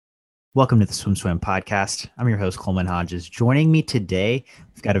Welcome to the Swim Swim podcast. I'm your host, Coleman Hodges. Joining me today,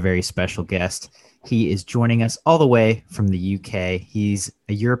 we've got a very special guest. He is joining us all the way from the UK. He's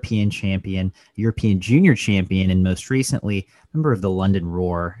a European champion, European junior champion, and most recently, member of the London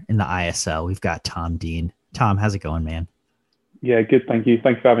Roar in the ISL. We've got Tom Dean. Tom, how's it going, man? Yeah, good. Thank you.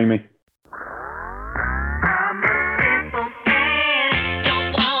 Thanks for having me.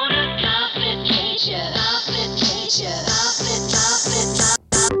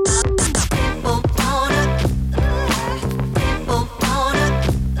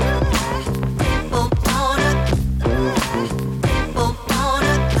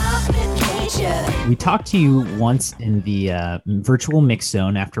 We talked to you once in the virtual mix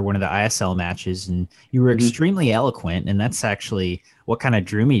zone after one of the ISL matches, and you were extremely eloquent, and that's actually what kind of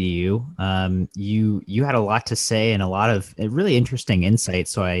drew me to you. You had a lot to say and a lot of really interesting insight,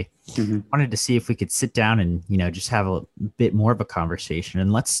 so I wanted to see if we could sit down and just have a bit more of a conversation.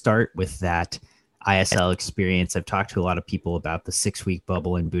 And let's start with that ISL experience. I've talked to a lot of people about the 6-week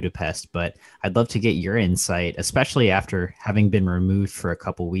bubble in Budapest, but I'd love to get your insight, especially after having been removed for a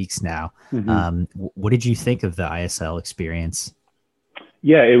couple weeks now. What did you think of the ISL experience?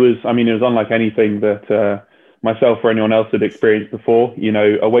 Yeah, it was unlike anything that myself or anyone else had experienced before.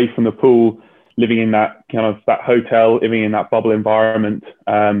 Away from the pool, living in that that hotel, living in that bubble environment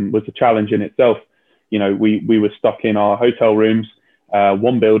was a challenge in itself. We were stuck in our hotel rooms.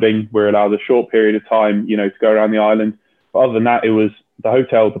 One building, we're allowed a short period of time, to go around the island. But other than that, it was the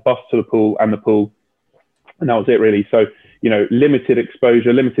hotel, the bus to the pool, and that was it really. So, limited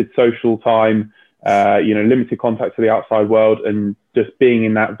exposure, limited social time, limited contact to the outside world, and just being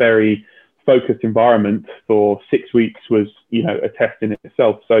in that very focused environment for 6 weeks was, a test in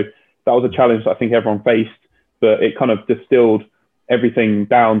itself. So that was a challenge that I think everyone faced, but it kind of distilled everything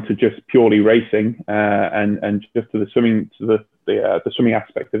down to just purely racing and just to the swimming, the swimming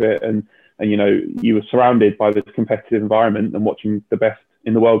aspect of it. And you were surrounded by this competitive environment and watching the best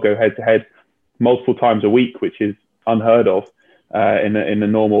in the world go head to head multiple times a week, which is unheard of in a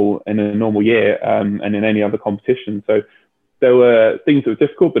normal year and in any other competition. So there were things that were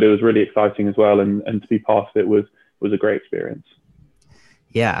difficult, but it was really exciting as well. And to be part of it was a great experience.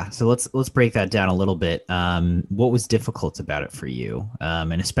 Yeah. So let's break that down a little bit. What was difficult about it for you?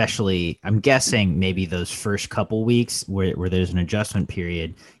 And especially, I'm guessing maybe those first couple weeks where there's an adjustment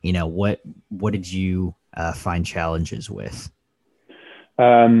period, what did you find challenges with?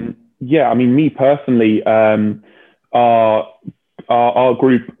 Me personally, our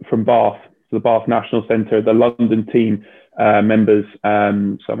group from Bath, the Bath National Centre, the London team members,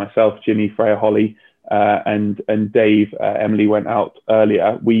 so myself, Jimmy, Freya, Holly, and Dave, Emily went out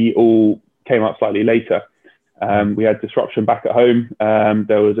earlier. We all came out slightly later. We had disruption back at home.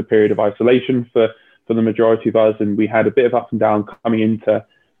 There was a period of isolation for the majority of us, and we had a bit of up and down coming into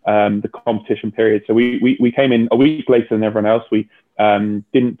the competition period. So we came in a week later than everyone else. We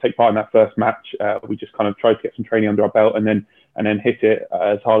didn't take part in that first match. We just kind of tried to get some training under our belt and then hit it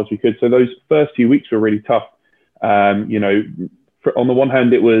as hard as we could. So those first few weeks were really tough. On the one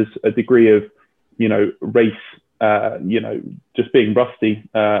hand, it was a degree of race, just being rusty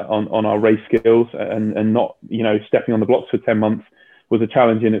on our race skills and not, stepping on the blocks for 10 months was a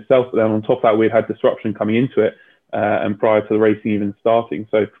challenge in itself. But then on top of that, we'd had disruption coming into it and prior to the racing even starting.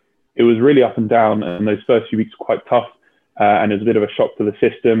 So it was really up and down. And those first few weeks were quite tough. And it was a bit of a shock to the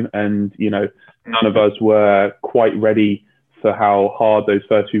system. And, none of us were quite ready for how hard those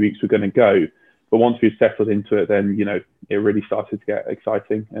first few weeks were going to go. But once we settled into it, then, it really started to get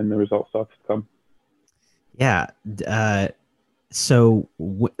exciting and the results started to come. Yeah. So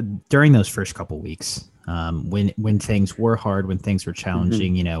during those first couple of weeks, when things were hard, when things were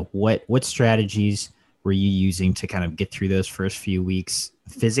challenging, what strategies were you using to kind of get through those first few weeks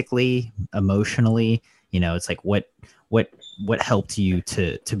physically, emotionally? It's like what helped you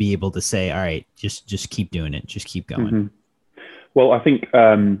to be able to say, all right, just keep doing it, just keep going. Well, I think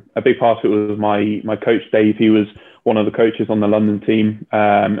a big part of it was my coach, Dave. He was one of the coaches on the London team,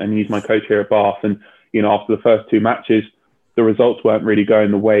 and he's my coach here at Bath. And after the first 2 matches, the results weren't really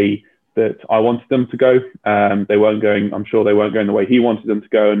going the way that I wanted them to go. They weren't going, I'm sure they weren't going the way he wanted them to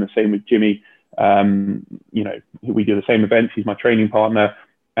go. And the same with Jimmy. We do the same events. He's my training partner.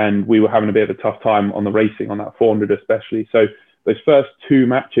 And we were having a bit of a tough time on the racing, on that 400 especially. So those first 2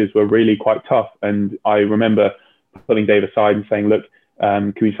 matches were really quite tough. And I remember pulling Dave aside and saying, look,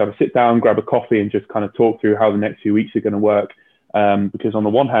 can we just have a sit down, grab a coffee and just kind of talk through how the next few weeks are going to work? Because on the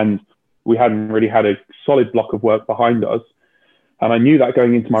one hand, we hadn't really had a solid block of work behind us. And I knew that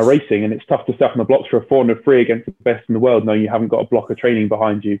going into my racing, and it's tough to step on the blocks for a 400 free against the best in the world, knowing you haven't got a block of training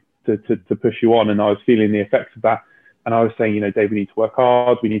behind you to push you on. And I was feeling the effects of that And I was saying, Dave, we need to work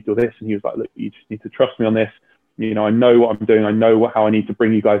hard. We need to do this. And he was like, look, you just need to trust me on this. I know what I'm doing. I know how I need to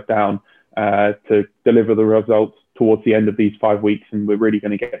bring you guys down to deliver the results towards the end of these 5 weeks. And we're really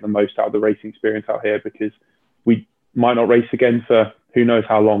going to get the most out of the racing experience out here, because we might not race again for who knows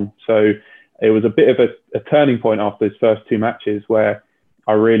how long. So it was a bit of a turning point after those first 2 matches where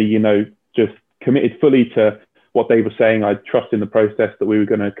I really, just committed fully to what Dave was saying. I trust in the process that we were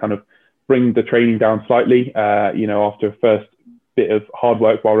going to kind of bring the training down slightly, after a first bit of hard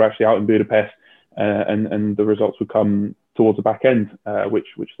work while we're actually out in Budapest, and the results would come towards the back end, which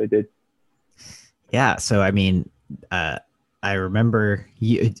they did. Yeah. So, I mean, I remember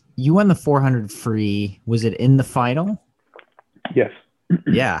you won the 400 free. Was it in the final? Yes.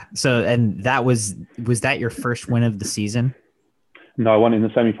 Yeah. So, and was that your first win of the season? No, I won in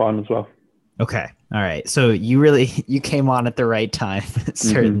the semi-final as well. Okay. All right. So you came on at the right time,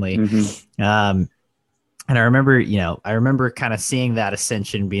 certainly. Mm-hmm. And I remember kind of seeing that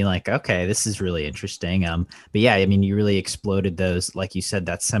ascension, being like, okay, this is really interesting. But yeah, I mean, you really exploded those, like you said,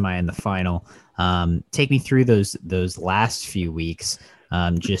 that semi and the final. Take me through those last few weeks,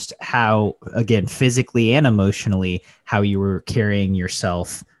 just how, again, physically and emotionally, how you were carrying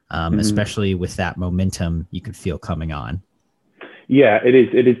yourself, especially with that momentum you could feel coming on. Yeah, it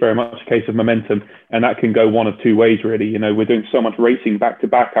is very much a case of momentum, and that can go one of two ways, really. We're doing so much racing back to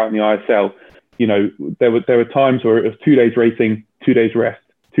back out in the ISL. There were times where it was 2 days racing, 2 days rest,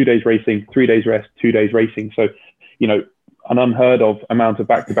 2 days racing, 3 days rest, 2 days racing. So, an unheard of amount of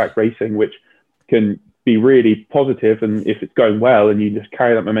back-to-back racing, which can be really positive, and if it's going well and you just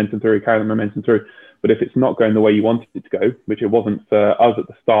carry that momentum through. But if it's not going the way you wanted it to go, which it wasn't for us at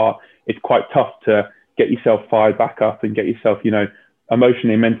the start, it's quite tough to get yourself fired back up and get yourself,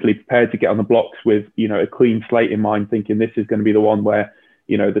 emotionally and mentally prepared to get on the blocks with, a clean slate in mind, thinking this is going to be the one where,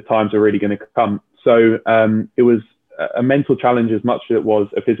 the times are really going to come. So it was a mental challenge as much as it was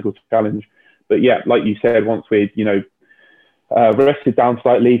a physical challenge. But yeah, like you said, once we'd, rested down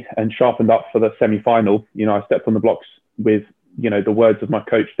slightly and sharpened up for the semi-final, I stepped on the blocks with, the words of my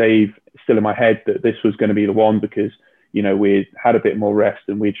coach, Dave, still in my head, that this was going to be the one, because, we'd had a bit more rest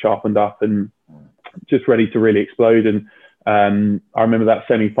and we'd sharpened up and just ready to really explode. And I remember that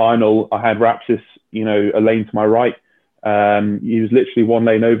semi-final, I had Rapsis, a lane to my right. He was literally one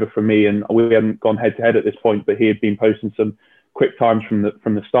lane over from me, and we hadn't gone head to head at this point, but he had been posting some quick times from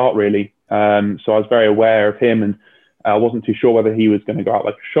the start, really. So I was very aware of him, and I wasn't too sure whether he was going to go out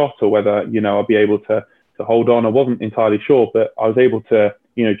like a shot or whether, I'd be able to hold on. I wasn't entirely sure, but I was able to,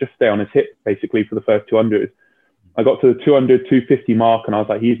 just stay on his hip basically for the first 200. I got to the 200, 250 mark, and I was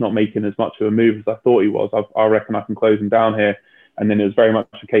like, he's not making as much of a move as I thought he was. I reckon I can close him down here. And then it was very much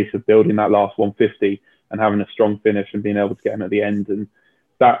a case of building that last 150 and having a strong finish and being able to get him at the end. And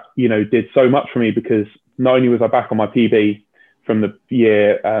that, did so much for me, because not only was I back on my PB from the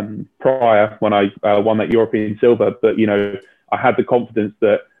year prior when I won that European silver, but, I had the confidence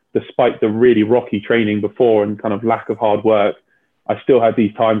that despite the really rocky training before and kind of lack of hard work, I still had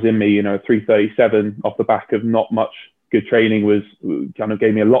these times in me, 3:37 off the back of not much good training was kind of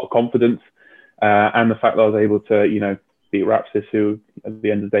gave me a lot of confidence. And the fact that I was able to, beat Rapsis, who at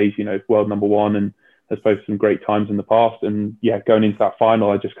the end of the day, world number one and has posted some great times in the past. And yeah, going into that final,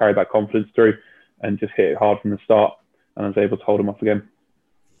 I just carried that confidence through and just hit it hard from the start, and I was able to hold him off again.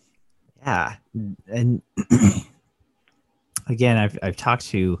 Yeah. And again, I've talked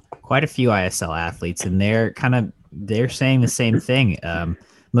to quite a few ISL athletes, and they're saying the same thing.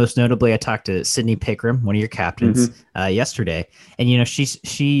 Most notably, I talked to Sydney Pickram, one of your captains, yesterday, and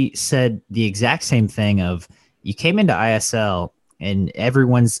she said the exact same thing. Of you came into ISL and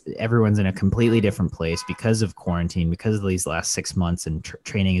everyone's in a completely different place because of quarantine, because of these last 6 months, and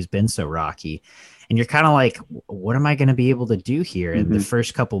training has been so rocky, and you're kind of like, what am I going to be able to do here? And the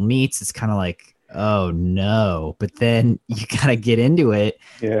first couple meets, it's kind of like, oh no, but then you gotta get into it.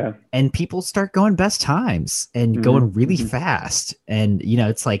 Yeah. And people start going best times and going really fast. And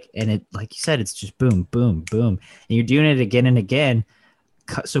it's like, and it, like you said, it's just boom, boom, boom. And you're doing it again and again.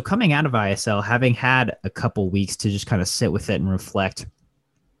 So coming out of ISL, having had a couple weeks to just kind of sit with it and reflect,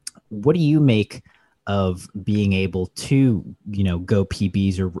 what do you make of being able to, go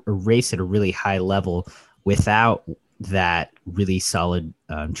PBs or race at a really high level without that really solid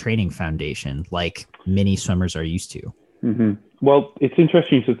training foundation like many swimmers are used to? Well, it's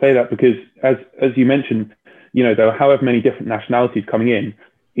interesting to say that, because as you mentioned, there are however many different nationalities coming in,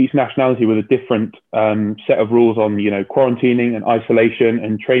 each nationality with a different set of rules on, quarantining and isolation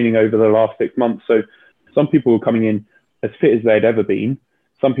and training over the last 6 months. So some people were coming in as fit as they'd ever been.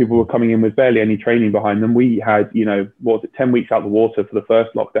 Some people were coming in with barely any training behind them. We had, 10 weeks out of the water for the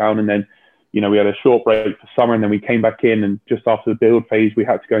first lockdown, and then we had a short break for summer, and then we came back in, and just after the build phase, we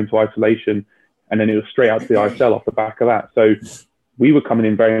had to go into isolation, and then it was straight out to the ISL off the back of that. So we were coming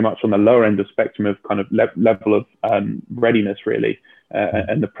in very much on the lower end of spectrum of kind of level of readiness, really,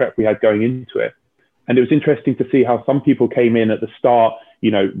 and the prep we had going into it. And it was interesting to see how some people came in at the start,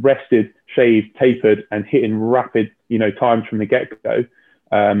 rested, shaved, tapered, and hitting rapid, times from the get-go.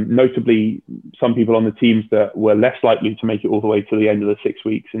 Notably, some people on the teams that were less likely to make it all the way to the end of the 6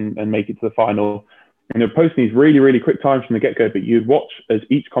 weeks and make it to the final. And they're posting these really, really quick times from the get-go, but you'd watch as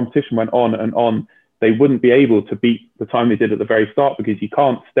each competition went on and on, they wouldn't be able to beat the time they did at the very start, because you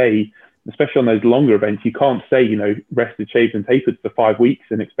can't stay, especially on those longer events, you can't stay, rested, shaved and tapered for 5 weeks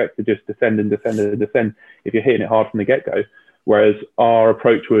and expect to just descend and descend and descend if you're hitting it hard from the get-go. Whereas our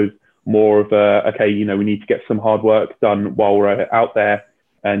approach was more of okay, we need to get some hard work done while we're out there,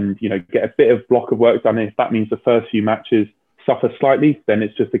 and get a bit of block of work done. And if that means the first few matches suffer slightly, then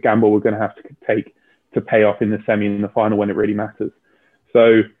it's just a gamble we're going to have to take to pay off in the semi and the final when it really matters.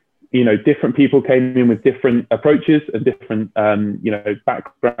 So different people came in with different approaches and different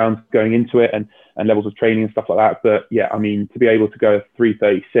backgrounds going into it, and levels of training and stuff like that. But yeah, I mean, to be able to go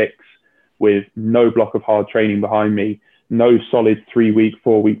 3:36 with no block of hard training behind me, no solid 3 week,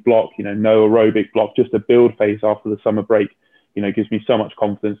 4 week block, no aerobic block, just a build phase after the summer break, gives me so much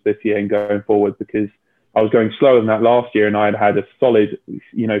confidence this year and going forward, because I was going slower than that last year, and I had a solid,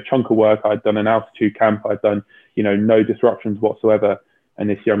 chunk of work. I'd done an altitude camp. I'd done, no disruptions whatsoever. And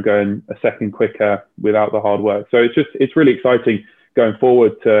this year I'm going a second quicker without the hard work. So it's really exciting going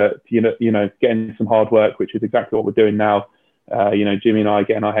forward to, getting some hard work, which is exactly what we're doing now. Jimmy and I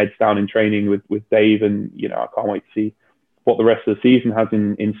getting our heads down in training with Dave, and, I can't wait to see what the rest of the season has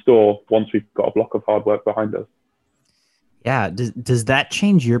in store once we've got a block of hard work behind us. Yeah. Does that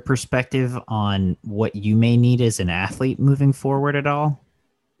change your perspective on what you may need as an athlete moving forward at all?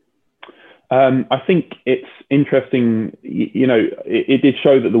 I think it's interesting, it did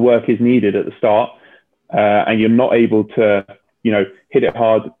show that the work is needed at the start, and you're not able to, hit it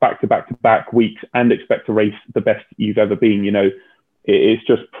hard back to back to back weeks and expect to race the best you've ever been. It's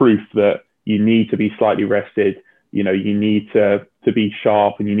just proof that you need to be slightly rested. You need to be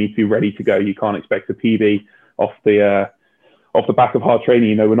sharp, and you need to be ready to go. You can't expect a PB off the back of hard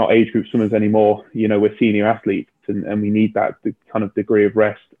training. We're not age group swimmers anymore. We're senior athletes, and we need that kind of degree of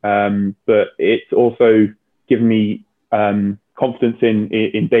rest. But it's also given me confidence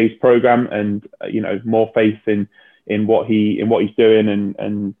in Dave's program, and more faith in what he's doing,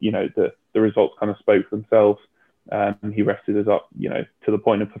 and the results kind of spoke for themselves. He rested us up, to the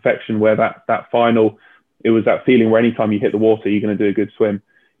point of perfection, where that final, it was that feeling where anytime you hit the water, you're going to do a good swim.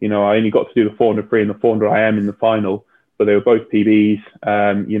 I only got to do the 400 free and the 400 IM in the final, but they were both PBs.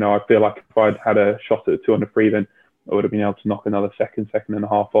 I feel like if I'd had a shot at the 200 free, then I would have been able to knock another second and a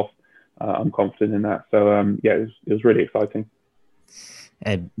half off. I'm confident in that. So it was really exciting.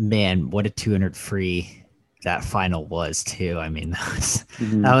 And man, what a 200 free that final was too. I mean, that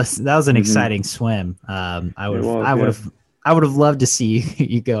was an exciting swim. I would have loved to see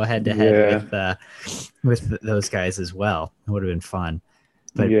you go head to head with those guys as well. It would have been fun.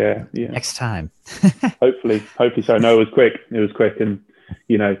 But next time. hopefully so. No, it was quick, and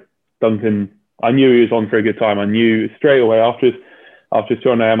Duncan, I knew he was on for a good time. I knew straight away after his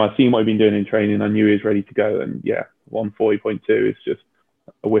 200 AM, I seen what he'd been doing in training. I knew he was ready to go. And 140.2 is just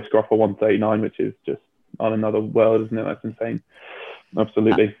a whisker off of 139, which is just on another world, isn't it? That's insane.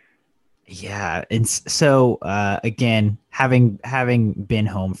 Absolutely. Yeah. And so again, having been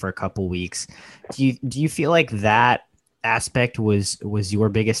home for a couple weeks, do you feel like that aspect was your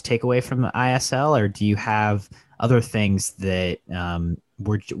biggest takeaway from the ISL, or do you have other things that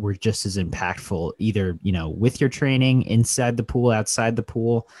were just as impactful, either with your training inside the pool, outside the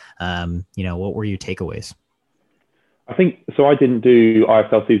pool? What were your takeaways? I think so. I didn't do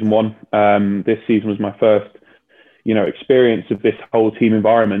ISL season 1. This season was my first experience of this whole team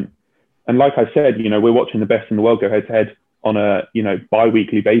environment, and like I said, we're watching the best in the world go head to head on a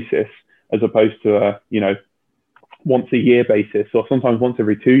bi-weekly basis, as opposed to a once a year basis, or sometimes once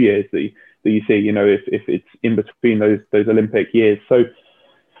every 2 years that you see, if it's in between those Olympic years. So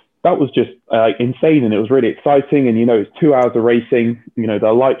that was just insane, and it was really exciting. And it's 2 hours of racing.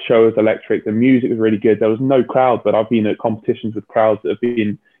 The light show was electric, the music was really good. There was no crowd, but I've been at competitions with crowds that have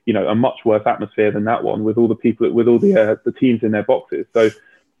been a much worse atmosphere than that one, with all the people, with all the teams in their boxes. So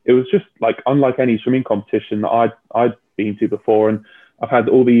it was just unlike any swimming competition that I'd been to before. And I've had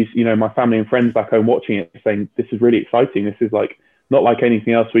all these, my family and friends back home watching it, saying, this is really exciting. This is not like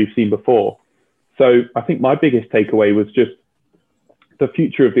anything else we've seen before. So I think my biggest takeaway was just the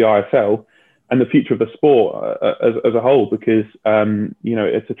future of the ISL, the future of the sport as a whole, because you know,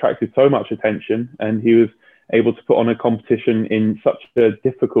 it's attracted so much attention, and he was able to put on a competition in such a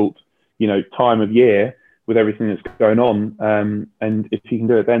difficult, you know, time of year with everything that's going on. And if you can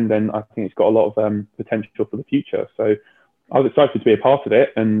do it then I think it's got a lot of potential for the future. So I was excited to be a part of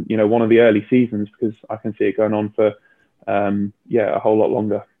it, and, you know, one of the early seasons, because I can see it going on for a whole lot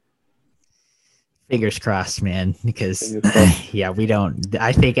longer. Fingers crossed, man, because yeah,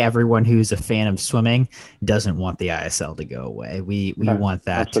 I think everyone who's a fan of swimming doesn't want the ISL to go away. We want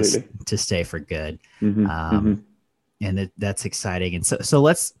that to stay for good. And that's exciting. And so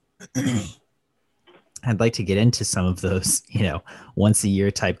let's, I'd like to get into some of those, you know, once a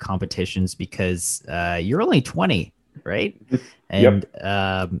year type competitions, because you're only 20, right? And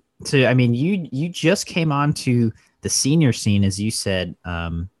so, I mean, you just came on to the senior scene, as you said,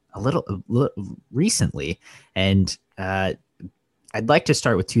 a little recently, and I'd like to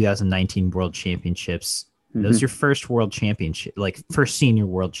start with 2019 World Championships. Those are your first World Championship, like first senior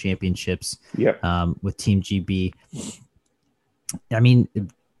World Championships. With Team GB. I mean,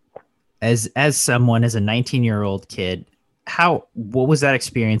 as someone, as a 19-year-old kid, what was that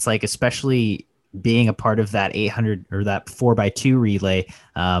experience like, especially being a part of that 800 or that 4x2 relay?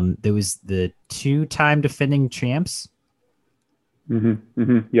 There was the 2-time defending champs.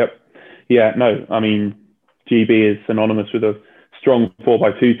 Yeah, no, I mean, GB is synonymous with a strong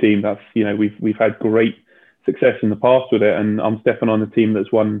 4x2 team. That's, you know, we've had great success in the past with it, and I'm stepping on the team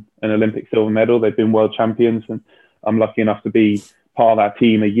that's won an Olympic silver medal. They've been world champions, and I'm lucky enough to be part of that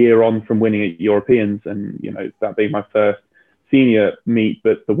team a year on from winning at Europeans, and, you know, that being my first senior meet,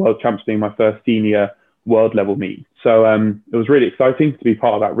 but the world champs being my first senior world level meet. So it was really exciting to be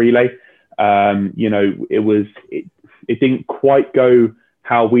part of that relay. You know, it didn't quite go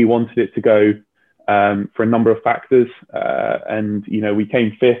how we wanted it to go for a number of factors. And, you know, we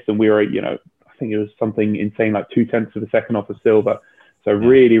came fifth, and we were, you know, I think it was something insane, like 0.2 of a second off of silver. So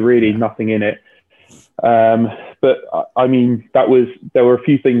really nothing in it. But I mean, there were a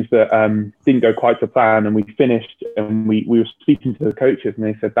few things that didn't go quite to plan, and we finished, and we were speaking to the coaches, and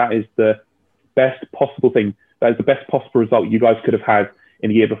they said, that is the best possible thing. That is the best possible result you guys could have had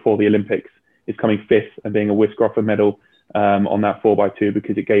in a year before the Olympics, is coming fifth and being a Wisgroffer medal on that 4x2,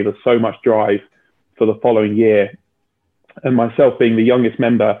 because it gave us so much drive for the following year. And myself being the youngest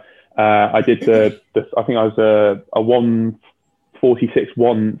member, I did I think I was a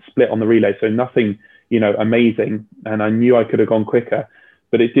 1:46.1 split on the relay, so nothing, you know, amazing. And I knew I could have gone quicker,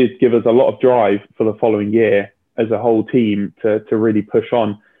 but it did give us a lot of drive for the following year as a whole team to really push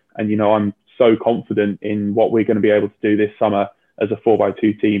on. And, you know, I'm so confident in what we're going to be able to do this summer as a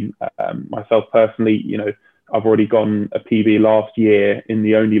 4x2 team. Myself personally, you know, I've already gone a PB last year in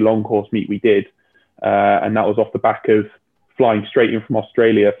the only long course meet we did. And that was off the back of flying straight in from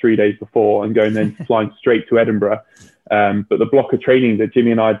Australia 3 days before and going then flying straight to Edinburgh. But the block of training that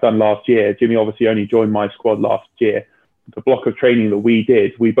Jimmy and I had done last year, Jimmy obviously only joined my squad last year. The block of training that we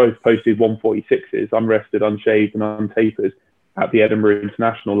did, we both posted 1:46s, unrested, unshaved and untapered at the Edinburgh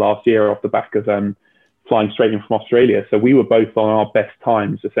International last year off the back of flying straight in from Australia. So we were both on our best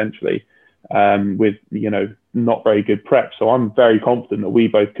times, essentially, with, you know, not very good prep. So I'm very confident that we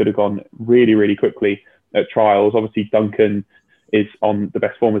both could have gone really, really quickly at trials. Obviously, Duncan is on the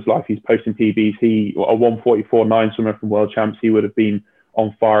best form of his life. He's posting PBs. He, a 1:44.9 swimmer from World Champs, he would have been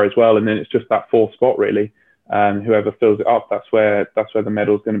on fire as well. And then it's just that fourth spot, really. Whoever fills it up, that's where the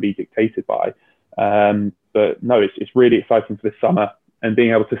medal is going to be dictated by. But no, it's really exciting for this summer, and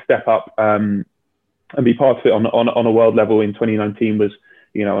being able to step up and be part of it on a world level in 2019 was,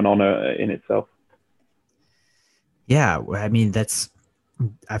 you know, an honor in itself. Yeah, I mean,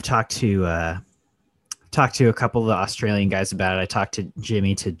 I've talked to a couple of the Australian guys about it. I talked to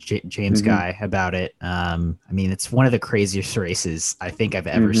Jimmy, to James Guy about it. I mean, it's one of the craziest races I think I've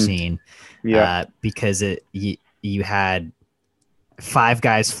ever seen. Yeah, because you had 5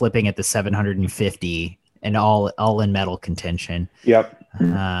 guys flipping at the 750 and all in medal contention. Yep.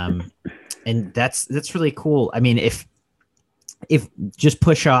 And that's really cool. I mean, if just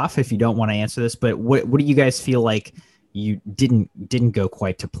push off if you don't want to answer this, but what do you guys feel like you didn't go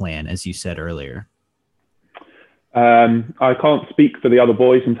quite to plan, as you said earlier? I can't speak for the other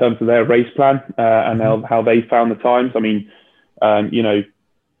boys in terms of their race plan and how they found the times. I mean, you know,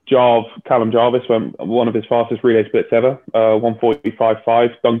 Callum Jarvis went one of his fastest relay splits ever,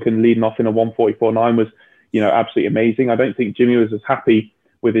 1:45.5. Duncan leading off in a 1:44.9 was, you know, absolutely amazing. I don't think Jimmy was as happy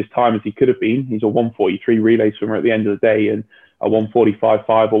with his time as he could have been. He's a 1:43 relay swimmer at the end of the day, and a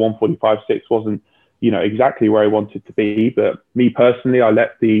 1:45.5 or 1:45.6 wasn't, you know, exactly where I wanted to be. But me personally, I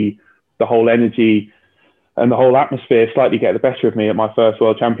let the whole energy the whole atmosphere slightly get the better of me at my first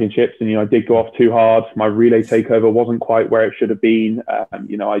World Championships. And, I did go off too hard. My relay takeover wasn't quite where it should have been. I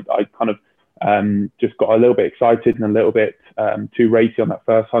kind of just got a little bit excited and a little bit too racy on that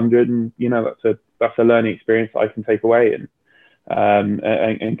first 100. And, that's a learning experience that I can take away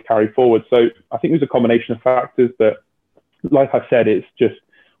and carry forward. So I think it was a combination of factors, but like I said, it's just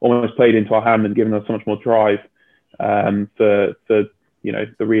almost played into our hand and given us so much more drive for the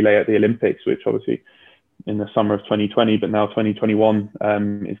relay at the Olympics, which obviously in the summer of 2020, but now 2021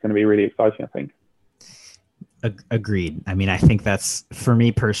 is going to be really exciting, I think. Agreed. I mean, I think that's, for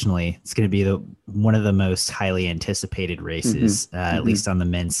me personally, it's going to be one of the most highly anticipated races, at least on the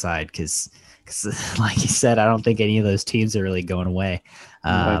men's side, because like you said, I don't think any of those teams are really going away.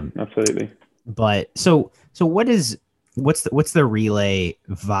 No, absolutely. But so what's the relay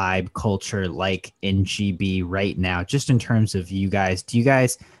vibe culture like in GB right now, just in terms of you guys? Do you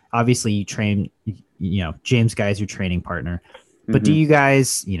guys, obviously you train, James Guy's your training partner, but do you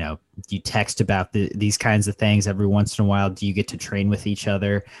guys, do you text about these kinds of things every once in a while? Do you get to train with each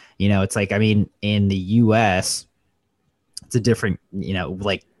other? It's like, I mean, in the US, it's a different,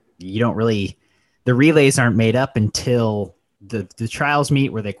 like you don't really, the relays aren't made up until the trials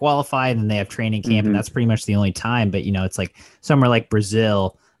meet where they qualify, and then they have training camp, and that's pretty much the only time. But, it's like somewhere like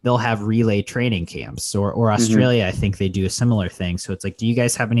Brazil, they'll have relay training camps, or Australia, I think they do a similar thing. So it's like, do you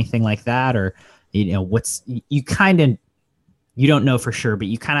guys have anything like that? Or, you don't know for sure, but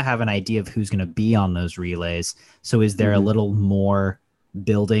you kind of have an idea of who's going to be on those relays. So is there a little more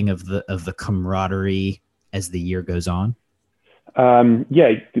building of the camaraderie as the year goes on?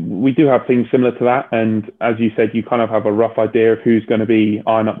 Yeah, we do have things similar to that. And as you said, you kind of have a rough idea of who's going to be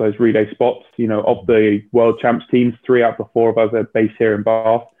eyeing up those relay spots. Of the World Champs teams, 3 out of the 4 of us are based here in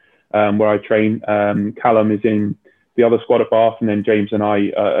Bath, where I train. Callum is in the other squad at Bath, and then James and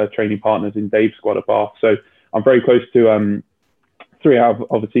I are training partners in Dave's squad at Bath. So I'm very close to 3 of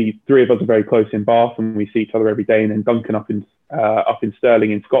us are very close in Bath, and we see each other every day. And then Duncan up in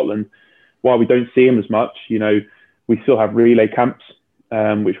Stirling in Scotland, while we don't see him as much, we still have relay camps,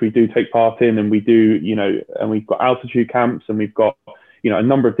 which we do take part in, and we do, and we've got altitude camps, and we've got, a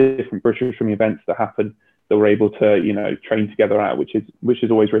number of different British swimming events that happen that we're able to, train together at, which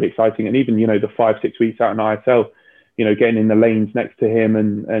is always really exciting. And even, the 5-6 weeks out in ISL, getting in the lanes next to him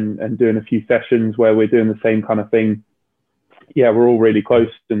and doing a few sessions where we're doing the same kind of thing. Yeah, we're all really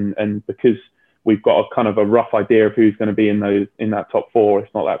close, and because we've got a kind of a rough idea of who's going to be in that top 4, if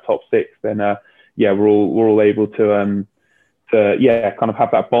not that top 6, then we're all able to kind of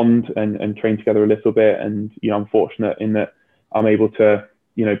have that bond and train together a little bit. And I'm fortunate in that I'm able to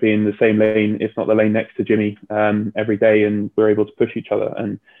be in the same lane, if not the lane next to Jimmy, every day, and we're able to push each other.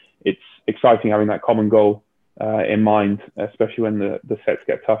 And it's exciting having that common goal in mind, especially when the sets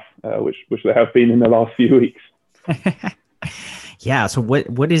get tough, which they have been in the last few weeks. Yeah. So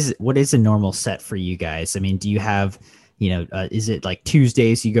what is a normal set for you guys? I mean, do you have, is it like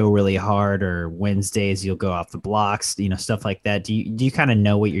Tuesdays you go really hard, or Wednesdays you'll go off the blocks, stuff like that? Do you kind of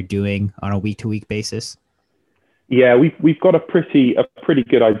know what you're doing on a week-to-week basis? Yeah, we've got a pretty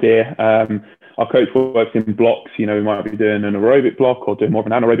good idea. Our coach works in blocks. We might be doing an aerobic block or doing more of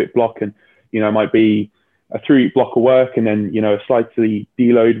an anaerobic block, and it might be a 3-week block of work and then a slightly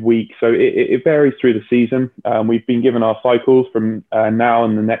deload week. So it varies through the season. We've been given our cycles from now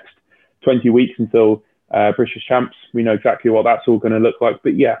and the next 20 weeks until British Champs. We know exactly what that's all going to look like.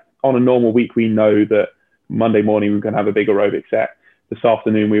 But yeah, on a normal week, we know that Monday morning we're going to have a big aerobic set. This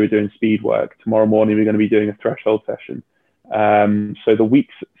afternoon we were doing speed work. Tomorrow morning we're going to be doing a threshold session. So the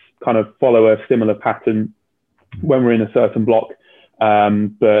weeks kind of follow a similar pattern when we're in a certain block.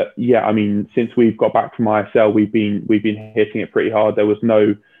 But yeah, I mean, since we've got back from ISL, we've been hitting it pretty hard. There was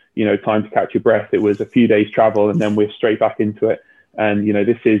no, time to catch your breath. It was a few days travel, and then we're straight back into it. And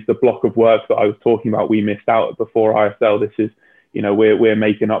this is the block of work that I was talking about. We missed out before ISL. This is, we're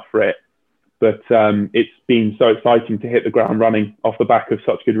making up for it. But it's been so exciting to hit the ground running off the back of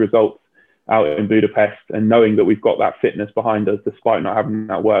such good results out in Budapest, and knowing that we've got that fitness behind us despite not having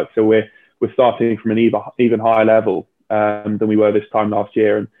that work. So we're starting from an even higher level than we were this time last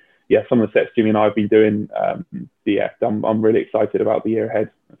year. And yeah, some of the sets Jimmy and I have been doing, I'm really excited about the year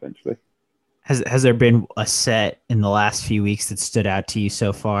ahead, essentially. Has there been a set in the last few weeks that stood out to you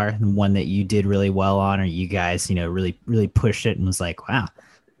so far, and one that you did really well on, or you guys, really, really pushed it and was like, wow,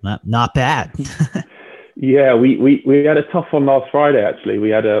 not bad? Yeah, we had a tough one last Friday. Actually, we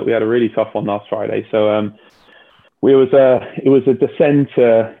had a really tough one last Friday. So it was a descent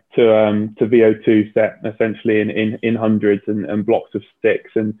to VO2 set, essentially in hundreds and blocks of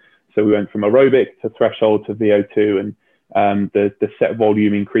 6. And so we went from aerobic to threshold to VO2, the set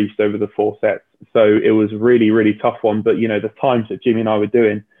volume increased over the 4 sets. So it was really, really tough one. But, you know, the times that Jimmy and I were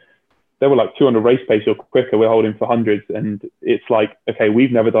doing, they were like 200 race pace or quicker. We're holding for hundreds. And it's like, okay,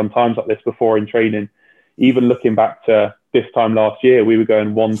 we've never done times like this before in training. Even looking back to this time last year, we were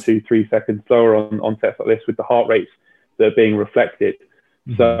going 1, 2, 3 seconds slower on sets like this with the heart rates that are being reflected.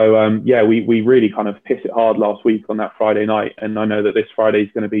 Mm-hmm. So, yeah, we really kind of hit it hard last week on that Friday night. And I know that this Friday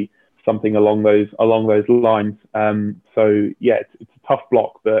is going to be something along those lines. So, yeah, it's a tough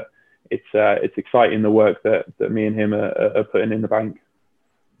block, but it's exciting, the work that me and him are putting in the bank.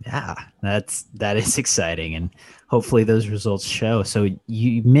 Yeah, that is exciting, and hopefully those results show. So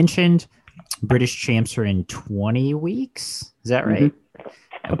you mentioned British champs are in 20 weeks. Is that right?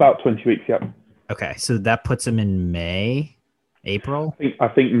 Mm-hmm. About 20 weeks, yeah. Okay, so that puts them in May, April? I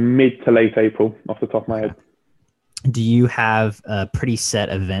think mid to late April, off the top of my head. Do you have a pretty set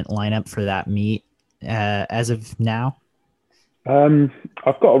event lineup for that meet as of now?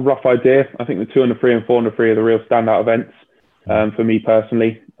 I've got a rough idea. I think the 200 free and 400 free are the real standout events. For me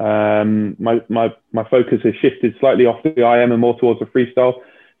personally, my focus has shifted slightly off the IM and more towards the freestyle.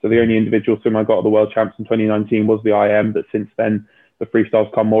 So the only individual swim I got at the World Champs in 2019 was the IM, but since then the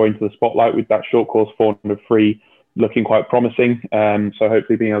freestyle's come more into the spotlight with that short course 400 free looking quite promising. So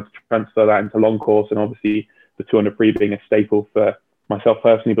hopefully being able to transfer that into long course, and obviously the 200 free being a staple for myself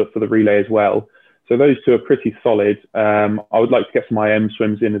personally, but for the relay as well. So those two are pretty solid. I would like to get some IM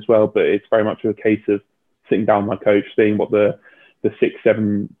swims in as well, but it's very much a case of sitting down with my coach, seeing what the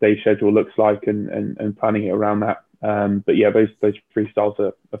 6-7 day schedule looks like and planning it around that. But yeah, those freestyles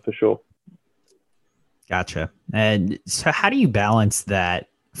are for sure. Gotcha. And so how do you balance that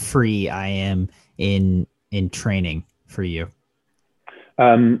free IM in training for you?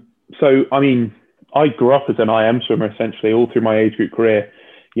 So, I mean, I grew up as an IM swimmer essentially all through my age group career.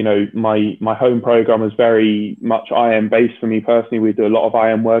 You know, my home program was very much IM based for me personally. We do a lot of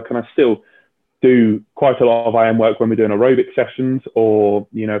IM work, and I still do quite a lot of IM work when we're doing aerobic sessions, or,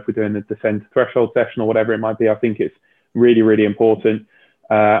 you know, if we're doing a descent threshold session or whatever it might be. I think it's really, really important.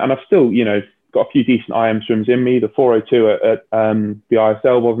 And I've still, you know, got a few decent IM swims in me. The 402 at the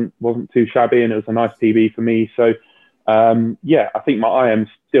ISL wasn't too shabby, and it was a nice PB for me. So, yeah, I think my IM's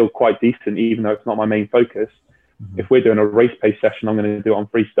still quite decent, even though it's not my main focus. Mm-hmm. If we're doing a race pace session, I'm going to do it on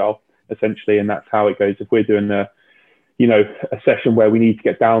freestyle, essentially, and that's how it goes. If we're doing a session where we need to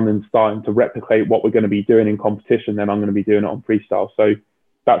get down and starting to replicate what we're going to be doing in competition, then I'm going to be doing it on freestyle. So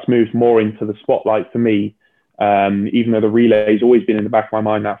that's moved more into the spotlight for me. Even though the relay's always been in the back of my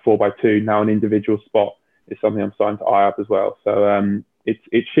mind, that 4x2, now an individual spot is something I'm starting to eye up as well. So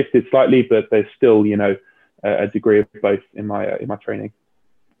it's shifted slightly, but there's still, you know, a degree of both in my training.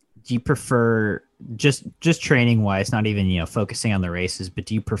 Do you prefer just training wise, not even, you know, focusing on the races, but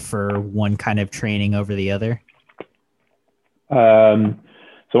do you prefer one kind of training over the other?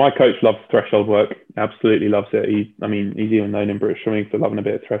 So my coach loves threshold work, absolutely loves it. He's even known in British swimming for loving a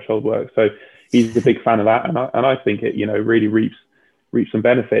bit of threshold work. So he's a big fan of that. And I think it, you know, really reaps some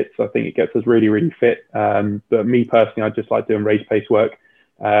benefits. I think it gets us really, really fit. But me personally, I just like doing race pace work.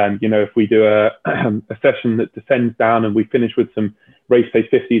 You know, if we do a session that descends down and we finish with some race pace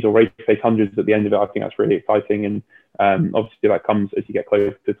 50s or race pace 100s at the end of it, I think that's really exciting. And obviously that comes as you get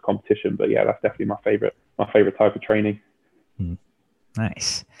closer to competition. But yeah, that's definitely my favorite type of training.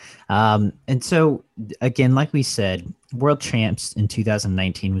 Nice. And so again, like we said, World Champs in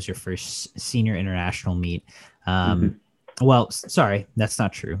 2019 was your first senior international meet. Well, sorry, that's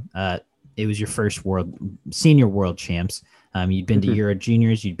not true. It was your first senior world champs. You'd been to Euro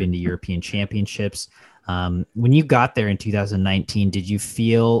Juniors, you'd been to European Championships. When you got there in 2019, did you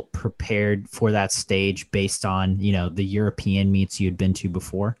feel prepared for that stage based on, you know, the European meets you'd been to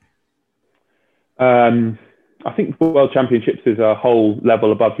before? I think the World Championships is a whole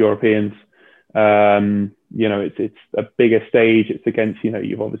level above Europeans. You know, it's a bigger stage. It's against, you know,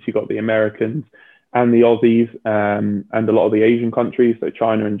 you've obviously got the Americans and the Aussies, and a lot of the Asian countries, so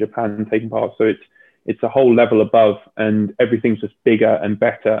China and Japan taking part. So it's a whole level above, and everything's just bigger and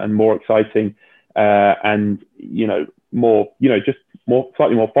better and more exciting, and, you know, more, you know, just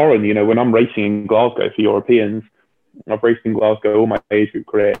slightly more foreign. You know, when I'm racing in Glasgow for Europeans, I've raced in Glasgow all my age group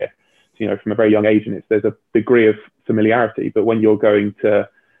career, you know, from a very young age, and there's a degree of familiarity. But when you're going to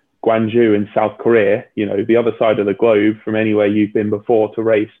Gwangju in South Korea, you know, the other side of the globe from anywhere you've been before to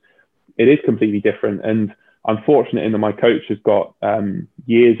race, it is completely different. And I'm fortunate in that my coach has got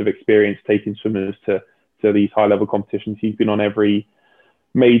years of experience taking swimmers to these high level competitions. He's been on every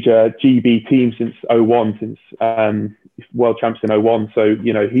major GB team since 01, since World Champs in 01. So,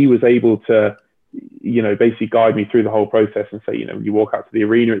 you know, he was able to, you know, basically guide me through the whole process and say, you know, when you walk out to the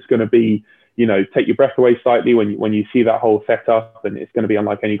arena, it's going to be, take your breath away slightly when you see that whole setup, and it's going to be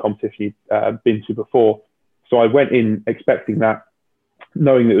unlike any competition you've been to before. So I went in expecting that,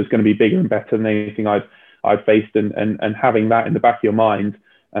 knowing that it was going to be bigger and better than anything I'd faced, and having that in the back of your mind,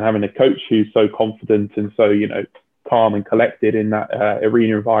 and having a coach who's so confident and so, calm and collected in that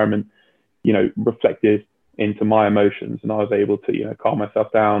arena environment, reflected into my emotions, and I was able to, calm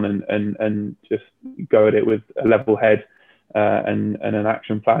myself down and just go at it with a level head and an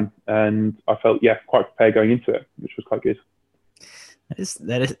action plan. And I felt, quite prepared going into it, which was quite good.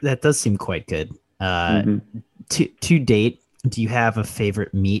 That does seem quite good. To date, do you have a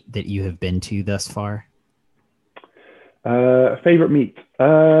favorite meet that you have been to thus far? Favorite meet?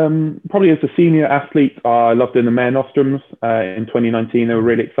 Probably as a senior athlete, I loved doing the Mare Nostrums in 2019. They were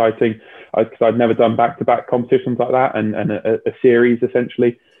really exciting because I'd never done back-to-back competitions like that, and a series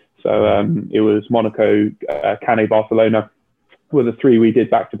essentially. So it was Monaco, Cannes, Barcelona were the three we did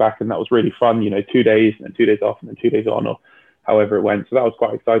back-to-back, and that was really fun. 2 days and 2 days off, and then 2 days on, or however it went. So that was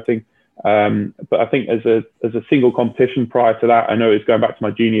quite exciting. But I think as a single competition prior to that, I know it's going back to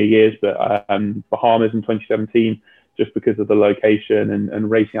my junior years, but Bahamas in 2017. Just because of the location and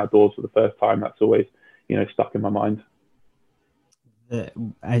racing outdoors for the first time, that's always, stuck in my mind.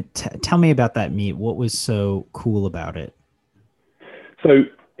 Tell me about that meet. What was so cool about it? So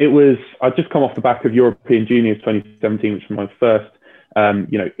I'd just come off the back of European Juniors 2017, which was my first,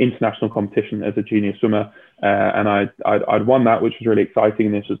 international competition as a junior swimmer. And I'd won that, which was really exciting.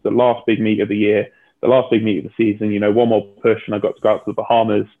 And this was the last big meet of the year, the last big meet of the season, one more push, and I got to go out to the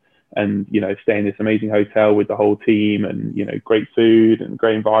Bahamas and, stay in this amazing hotel with the whole team, and, great food and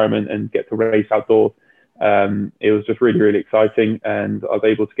great environment, and get to race outdoors. It was just really, really exciting. And I was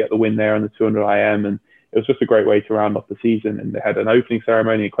able to get the win there on the 200 IM. And it was just a great way to round off the season. And they had an opening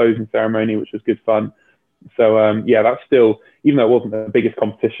ceremony, a closing ceremony, which was good fun. So, that's still, even though it wasn't the biggest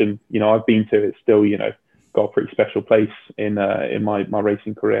competition, I've been to, it's still, got a pretty special place in my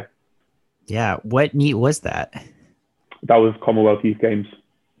racing career. Yeah. What meet was that? That was Commonwealth Youth Games.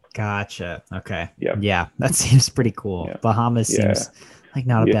 Gotcha. Okay. Yeah. Yeah. That seems pretty cool. Yeah. Bahamas seems like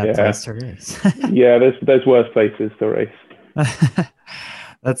not a bad place to race. Yeah. There's worse places to race.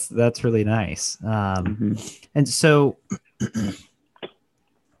 That's really nice. And so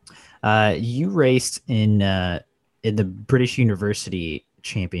you raced in the British University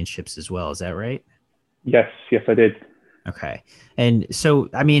Championships as well. Is that right? Yes, I did. Okay. And so,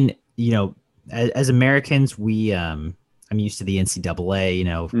 I mean, as Americans, I'm used to the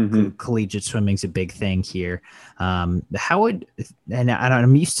NCAA, collegiate swimming's a big thing here. I'm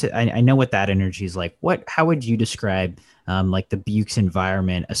used to, I know what that energy is like. How would you describe like the Bukes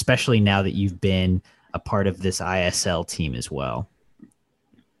environment, especially now that you've been a part of this ISL team as well?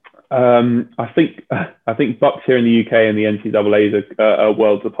 I think Bucks here in the UK and the NCAAs are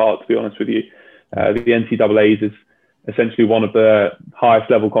worlds apart, to be honest with you. The NCAAs is essentially one of the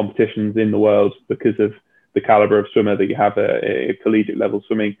highest level competitions in the world because of the caliber of swimmer that you have at collegiate level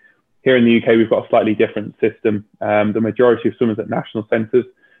swimming. Here in the UK, we've got a slightly different system. The majority of swimmers at national centres,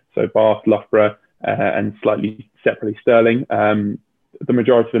 so Bath, Loughborough, and slightly separately Stirling, the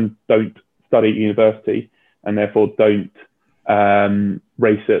majority of them don't study at university, and therefore don't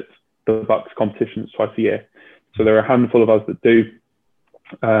race at the Bucks competitions twice a year. So there are a handful of us that do.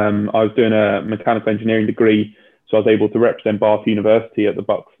 I was doing a mechanical engineering degree, so I was able to represent Bath University at the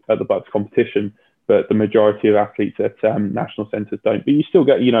Bucks competition. But the majority of athletes at national centres don't. But you still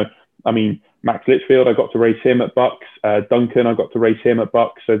get, Max Litchfield, I got to race him at Bucks. Duncan, I got to race him at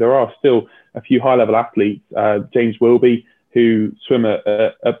Bucks. So there are still a few high-level athletes. James Wilby, who swim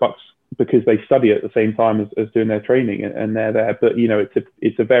at Bucks because they study at the same time as doing their training, and they're there. But,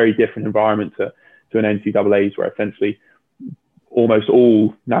 it's a very different environment to an NCAAs, where essentially almost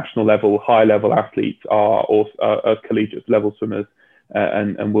all national level, high-level athletes are collegiate level swimmers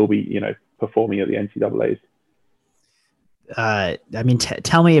and will be, performing at the NCAAs.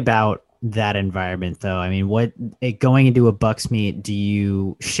 Tell me about that environment, though. I mean, going into a Bucks meet, do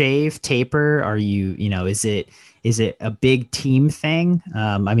you shave, taper? Are you, is it a big team thing?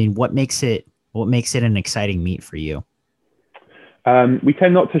 What makes it an exciting meet for you? We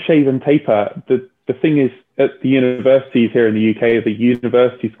tend not to shave and taper. The thing is, at the universities here in the UK, the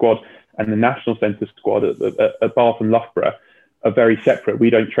university squad and the national centre squad at Bath and Loughborough are very separate. We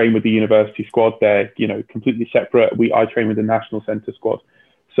don't train with the university squad. They're, completely separate. I train with the national centre squad.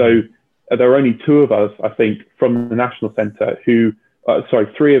 So there are only two of us, I think, from the national centre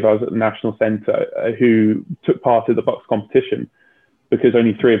three of us at the national centre who took part in the Bucks competition, because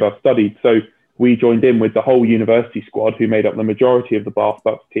only three of us studied. So we joined in with the whole university squad, who made up the majority of the Bath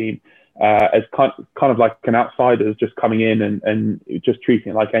Bucks team. as kind of like an outsider just coming in and just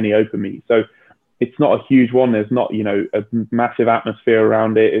treating it like any open meet. So it's not a huge one. There's not, you know, a massive atmosphere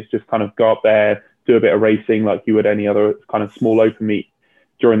around it. It's just kind of go up there, do a bit of racing like you would any other kind of small open meet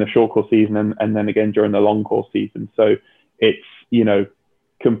during the short course season, and then again during the long course season. So it's, you know,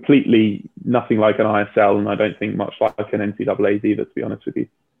 completely nothing like an ISL, and I don't think much like an NCAA's either, to be honest with you.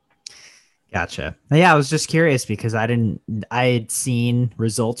 Gotcha. Yeah, I was just curious because I had seen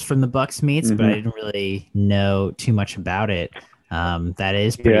results from the Bucks meets, but I didn't really know too much about it. That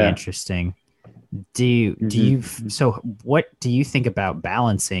is pretty interesting. So what do you think about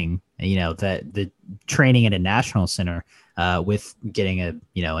balancing, you know, the training at a national center with getting an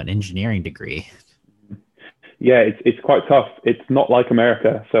engineering degree? Yeah, it's quite tough. It's not like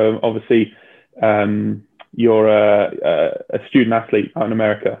America. So obviously, you're a student athlete out in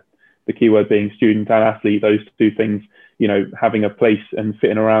America. The key word being student and athlete, those two things, you know, having a place and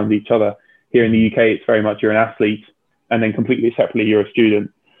fitting around each other. Here in the UK, it's very much you're an athlete, and then completely separately, you're a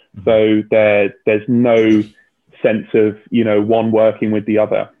student. So there's no sense of, you know, one working with the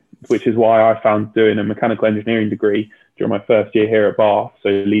other, which is why I found doing a mechanical engineering degree during my first year here at Bath, so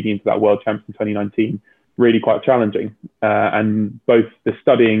leading into that World Champs in 2019, really quite challenging. And both the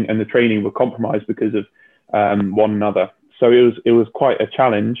studying and the training were compromised because of one another. So it was quite a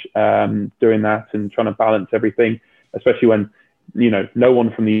challenge doing that and trying to balance everything, especially when, you know, no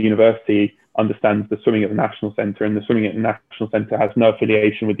one from the university understands the swimming at the National Centre, and the swimming at the National Centre has no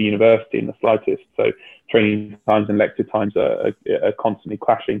affiliation with the university in the slightest. So training times and lecture times are constantly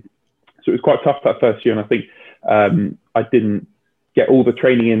clashing. So it was quite tough that first year, and I think I didn't get all the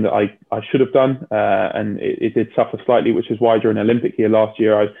training in that I should have done, and it did suffer slightly, which is why during Olympic year last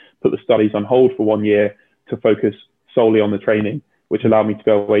year, I put the studies on hold for 1 year to focus solely on the training, which allowed me to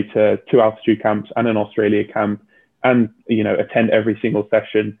go away to 2 altitude camps and an Australia camp, and, you know, attend every single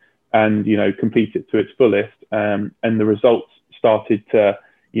session and, you know, complete it to its fullest. And the results started to,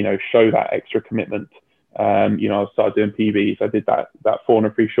 you know, show that extra commitment. You know, I started doing PBs. I did that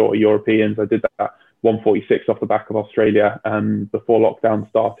 400 free short of Europeans. I did that 146 off the back of Australia before lockdown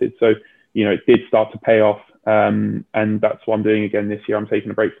started. So, you know, it did start to pay off. And that's what I'm doing again this year. I'm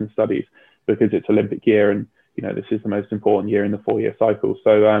taking a break from studies because it's Olympic year, and, you know, this is the most important year in the 4-year cycle.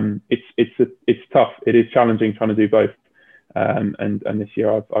 So it's tough. It is challenging trying to do both. And this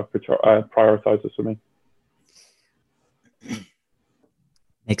year I've prioritized the swimming.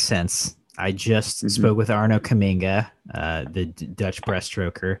 Makes sense. I just spoke with Arno Kaminga, the Dutch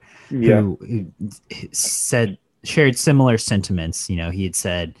breaststroker, who shared similar sentiments. You know, he had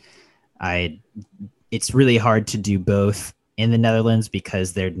said, it's really hard to do both in the Netherlands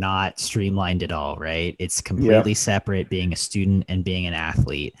because they're not streamlined at all, right? It's completely separate, being a student and being an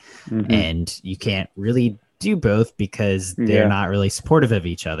athlete. And you can't really do both because they're not really supportive of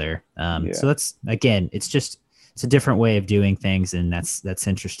each other. So that's, again, it's a different way of doing things, and that's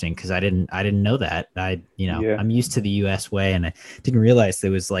interesting because I didn't know that. I'm used to the US way, and I didn't realize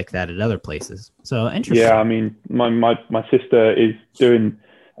there was like that at other places. So interesting. Yeah, I mean, my sister is doing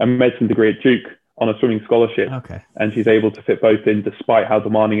a medicine degree at Duke on a swimming scholarship, and she's able to fit both in despite how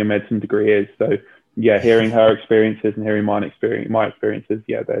demanding a medicine degree is. So yeah, hearing her experiences and hearing my experiences,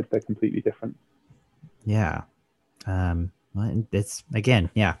 they're completely different. Yeah. Well, it's, again,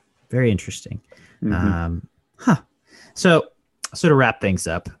 very interesting. So to wrap things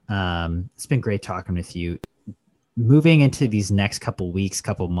up, it's been great talking with you. Moving into these next couple weeks,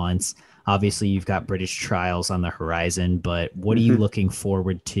 couple months, obviously you've got British trials on the horizon, but what are you looking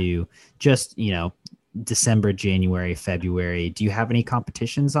forward to? Just, you know, December, January, February, do you have any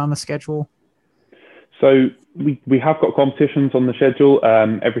competitions on the schedule? So we have got competitions on the schedule.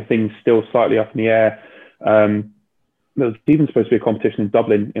 Everything's still slightly up in the air. There's even supposed to be a competition in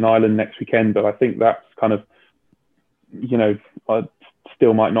Dublin in Ireland next weekend, but I think that's kind of, you know,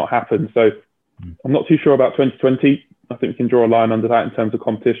 still might not happen. So I'm not too sure about 2020. I think we can draw a line under that in terms of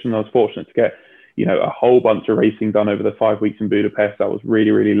competition. I was fortunate to get, you know, a whole bunch of racing done over the 5 weeks in Budapest. I was really,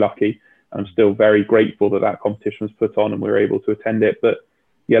 really lucky. I'm still very grateful that competition was put on and we were able to attend it. But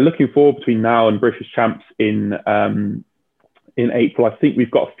yeah, looking forward between now and British Champs in April. I think we've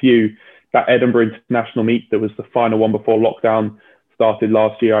got a few. That Edinburgh International Meet, that was the final one before lockdown started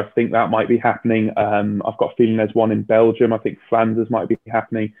last year. I think that might be happening. I've got a feeling there's one in Belgium. I think Flanders might be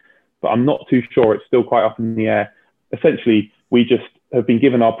happening, but I'm not too sure. It's still quite up in the air. Essentially, we just have been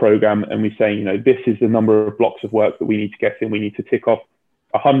given our program and we're saying, you know, this is the number of blocks of work that we need to get in. We need to tick off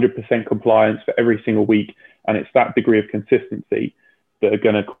 100% compliance for every single week. And it's that degree of consistency that are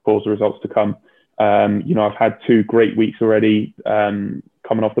going to cause the results to come. You know, I've had 2 great weeks already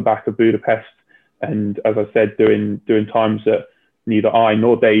coming off the back of Budapest. And as I said, doing times that neither I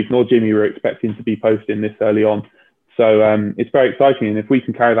nor Dave nor Jimmy were expecting to be posting this early on. So it's very exciting. And if we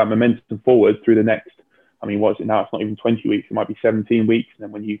can carry that momentum forward through the next, I mean, what is it now? It's not even 20 weeks. It might be 17 weeks. And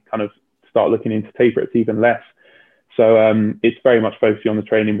then when you kind of start looking into taper, it's even less. So it's very much focusing on the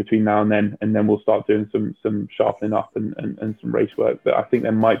training between now and then we'll start doing some sharpening up and some race work. But I think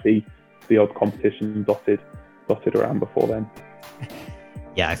there might be the odd competition dotted around before then.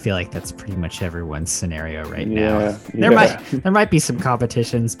 Yeah, I feel like that's pretty much everyone's scenario right now. There might be some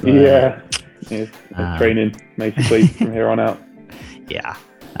competitions, but it's training basically from here on out. Yeah.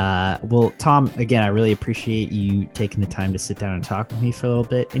 Well, Tom, again, I really appreciate you taking the time to sit down and talk with me for a little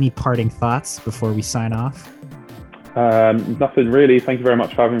bit. Any parting thoughts before we sign off? Nothing really. Thank you very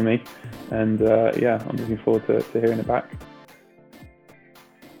much for having me. And I'm looking forward to hearing it back.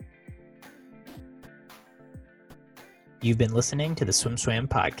 You've been listening to the Swim Swam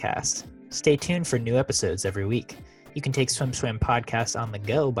podcast. Stay tuned for new episodes every week. You can take Swim Swam podcast on the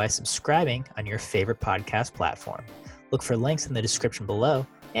go by subscribing on your favorite podcast platform. Look for links in the description below,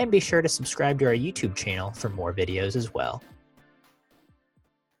 and be sure to subscribe to our YouTube channel for more videos as well.